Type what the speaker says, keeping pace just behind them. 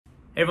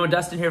Hey everyone,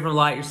 Dustin here from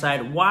Law at Your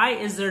Side. Why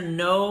is there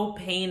no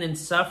pain and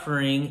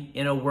suffering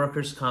in a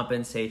workers'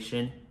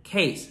 compensation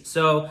case?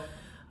 So,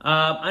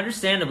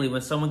 understandably,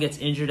 when someone gets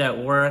injured at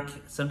work,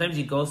 sometimes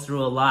you go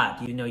through a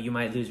lot. You know, you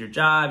might lose your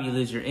job, you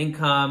lose your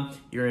income,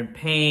 you're in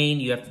pain,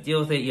 you have to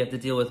deal with it, you have to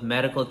deal with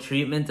medical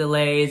treatment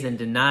delays and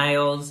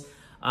denials.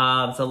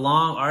 It's a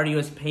long,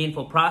 arduous,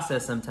 painful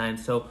process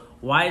sometimes. So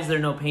why is there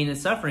no pain and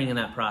suffering in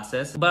that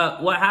process?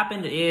 But what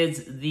happened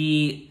is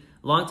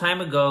long time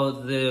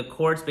ago, the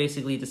courts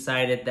basically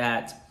decided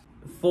that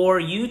for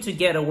you to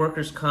get a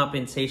workers'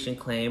 compensation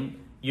claim,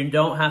 you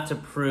don't have to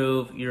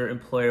prove your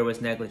employer was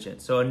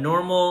negligent. So a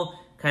normal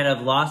kind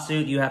of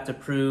lawsuit, you have to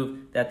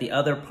prove that the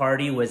other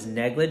party was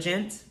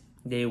negligent,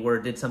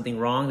 did something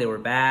wrong, they were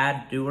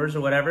bad doers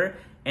or whatever,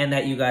 and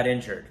that you got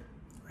injured,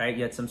 right?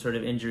 You had some sort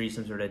of injury,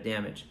 some sort of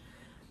damage.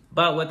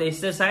 But what they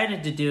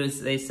decided to do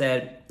is they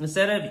said,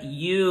 instead of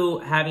you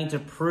having to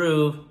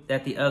prove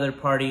that the other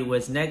party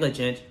was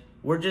negligent,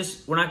 we're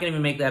not gonna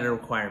even make that a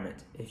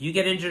requirement. If you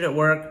get injured at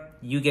work,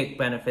 you get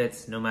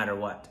benefits no matter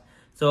what.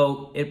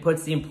 So it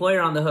puts the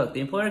employer on the hook.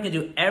 The employer can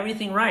do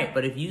everything right,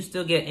 but if you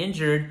still get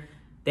injured,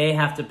 they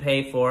have to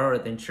pay for, or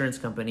the insurance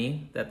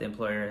company that the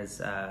employer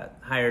has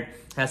hired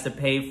has to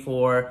pay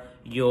for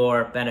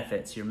your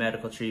benefits, your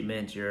medical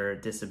treatment, your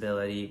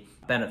disability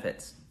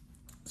benefits.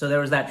 So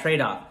there was that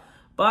trade-off.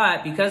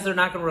 But because they're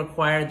not gonna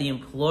require the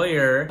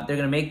employer, they're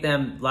gonna make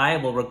them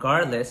liable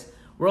regardless,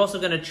 we're also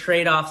going to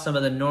trade off some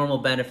of the normal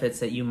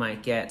benefits that you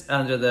might get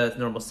under the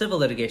normal civil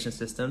litigation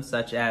system,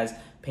 such as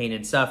pain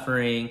and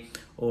suffering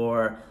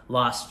or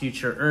lost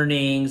future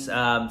earnings,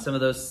 some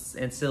of those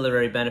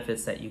ancillary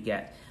benefits that you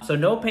get. So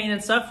no pain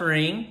and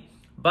suffering,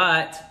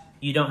 but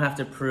you don't have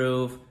to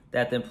prove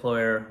that the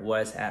employer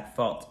was at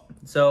fault.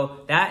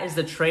 So that is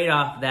the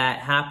trade-off that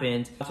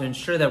happened to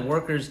ensure that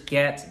workers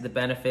get the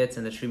benefits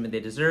and the treatment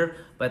they deserve,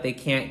 but they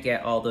can't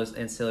get all those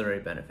ancillary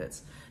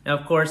benefits. Now,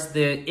 of course,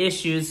 the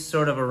issues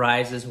sort of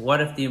arises.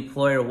 What if the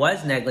employer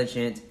was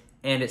negligent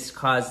and it's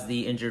caused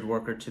the injured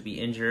worker to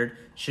be injured?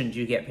 Shouldn't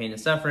you get pain and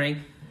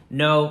suffering?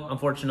 No,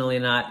 unfortunately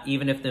not.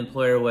 Even if the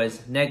employer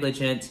was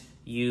negligent,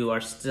 you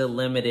are still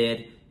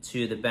limited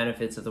to the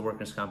benefits of the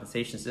workers'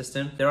 compensation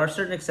system. There are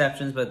certain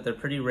exceptions, but they're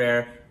pretty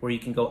rare, where you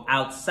can go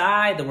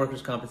outside the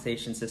workers'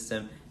 compensation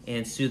system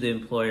and sue the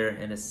employer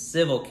in a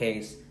civil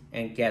case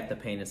and get the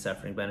pain and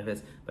suffering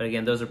benefits. But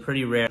again, those are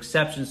pretty rare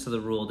exceptions to the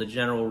rule. The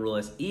general rule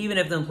is even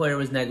if the employer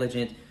was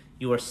negligent,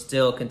 you are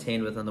still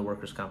contained within the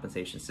workers'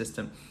 compensation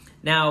system.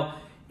 Now,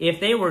 if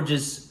they were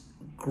just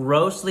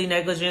grossly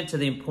negligent to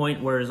the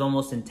point where it's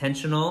almost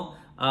intentional,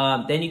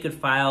 then you could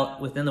file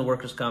within the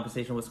workers'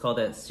 compensation what's called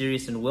a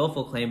serious and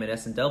willful claim, an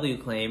S&W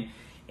claim.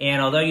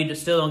 And although you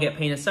still don't get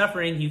pain and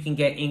suffering, you can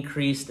get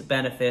increased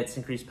benefits,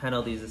 increased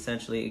penalties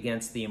essentially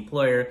against the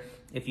employer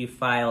if you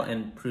file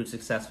and prove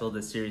successful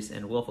the serious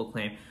and willful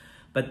claim.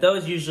 But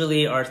those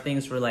usually are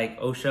things for like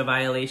OSHA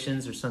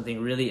violations or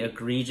something really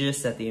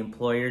egregious that the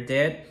employer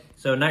did.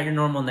 So not your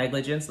normal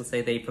negligence. Let's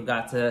say they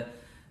forgot to,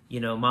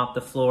 mop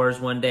the floors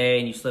one day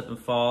and you slip and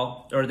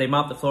fall, or they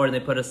mop the floor and they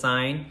put a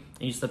sign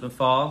and you slip and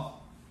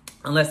fall.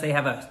 Unless they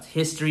have a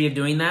history of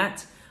doing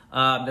that,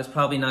 that's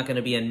probably not going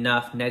to be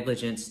enough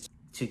negligence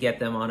to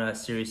get them on a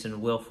serious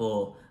and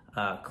willful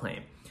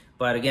claim.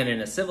 But again, in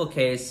a civil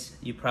case,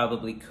 you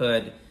probably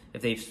could,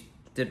 if they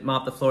did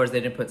mop the floors, they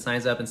didn't put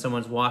signs up, and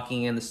someone's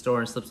walking in the store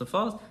and slips and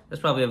falls,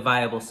 that's probably a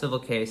viable civil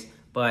case.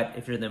 But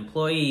if you're the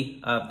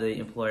employee of the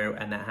employer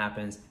and that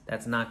happens,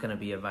 that's not going to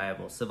be a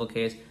viable civil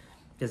case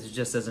because it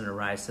just doesn't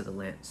arise to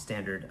the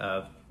standard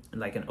of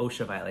like an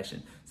OSHA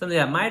violation. Something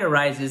that might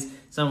arise is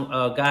some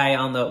guy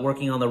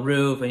working on the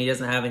roof and he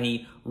doesn't have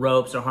any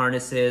ropes or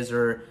harnesses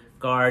or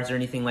guards or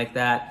anything like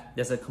that.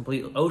 That's a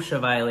complete OSHA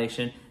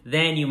violation.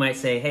 Then you might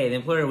say, hey, the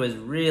employer was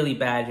really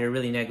bad here,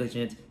 really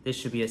negligent. This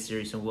should be a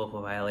serious and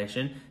willful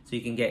violation. So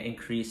you can get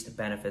increased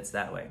benefits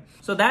that way.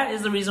 So that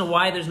is the reason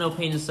why there's no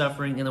pain and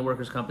suffering in the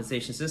workers'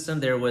 compensation system.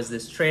 There was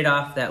this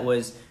trade-off that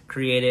was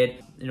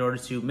created in order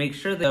to make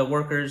sure the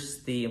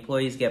workers, the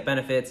employees get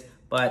benefits,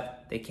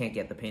 but they can't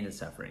get the pain and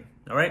suffering.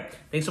 All right?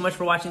 Thanks so much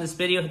for watching this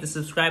video. Hit the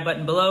subscribe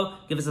button below.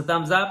 Give us a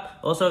thumbs up.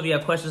 Also, if you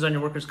have questions on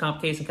your workers'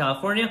 comp case in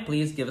California,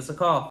 please give us a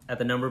call at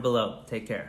the number below. Take care.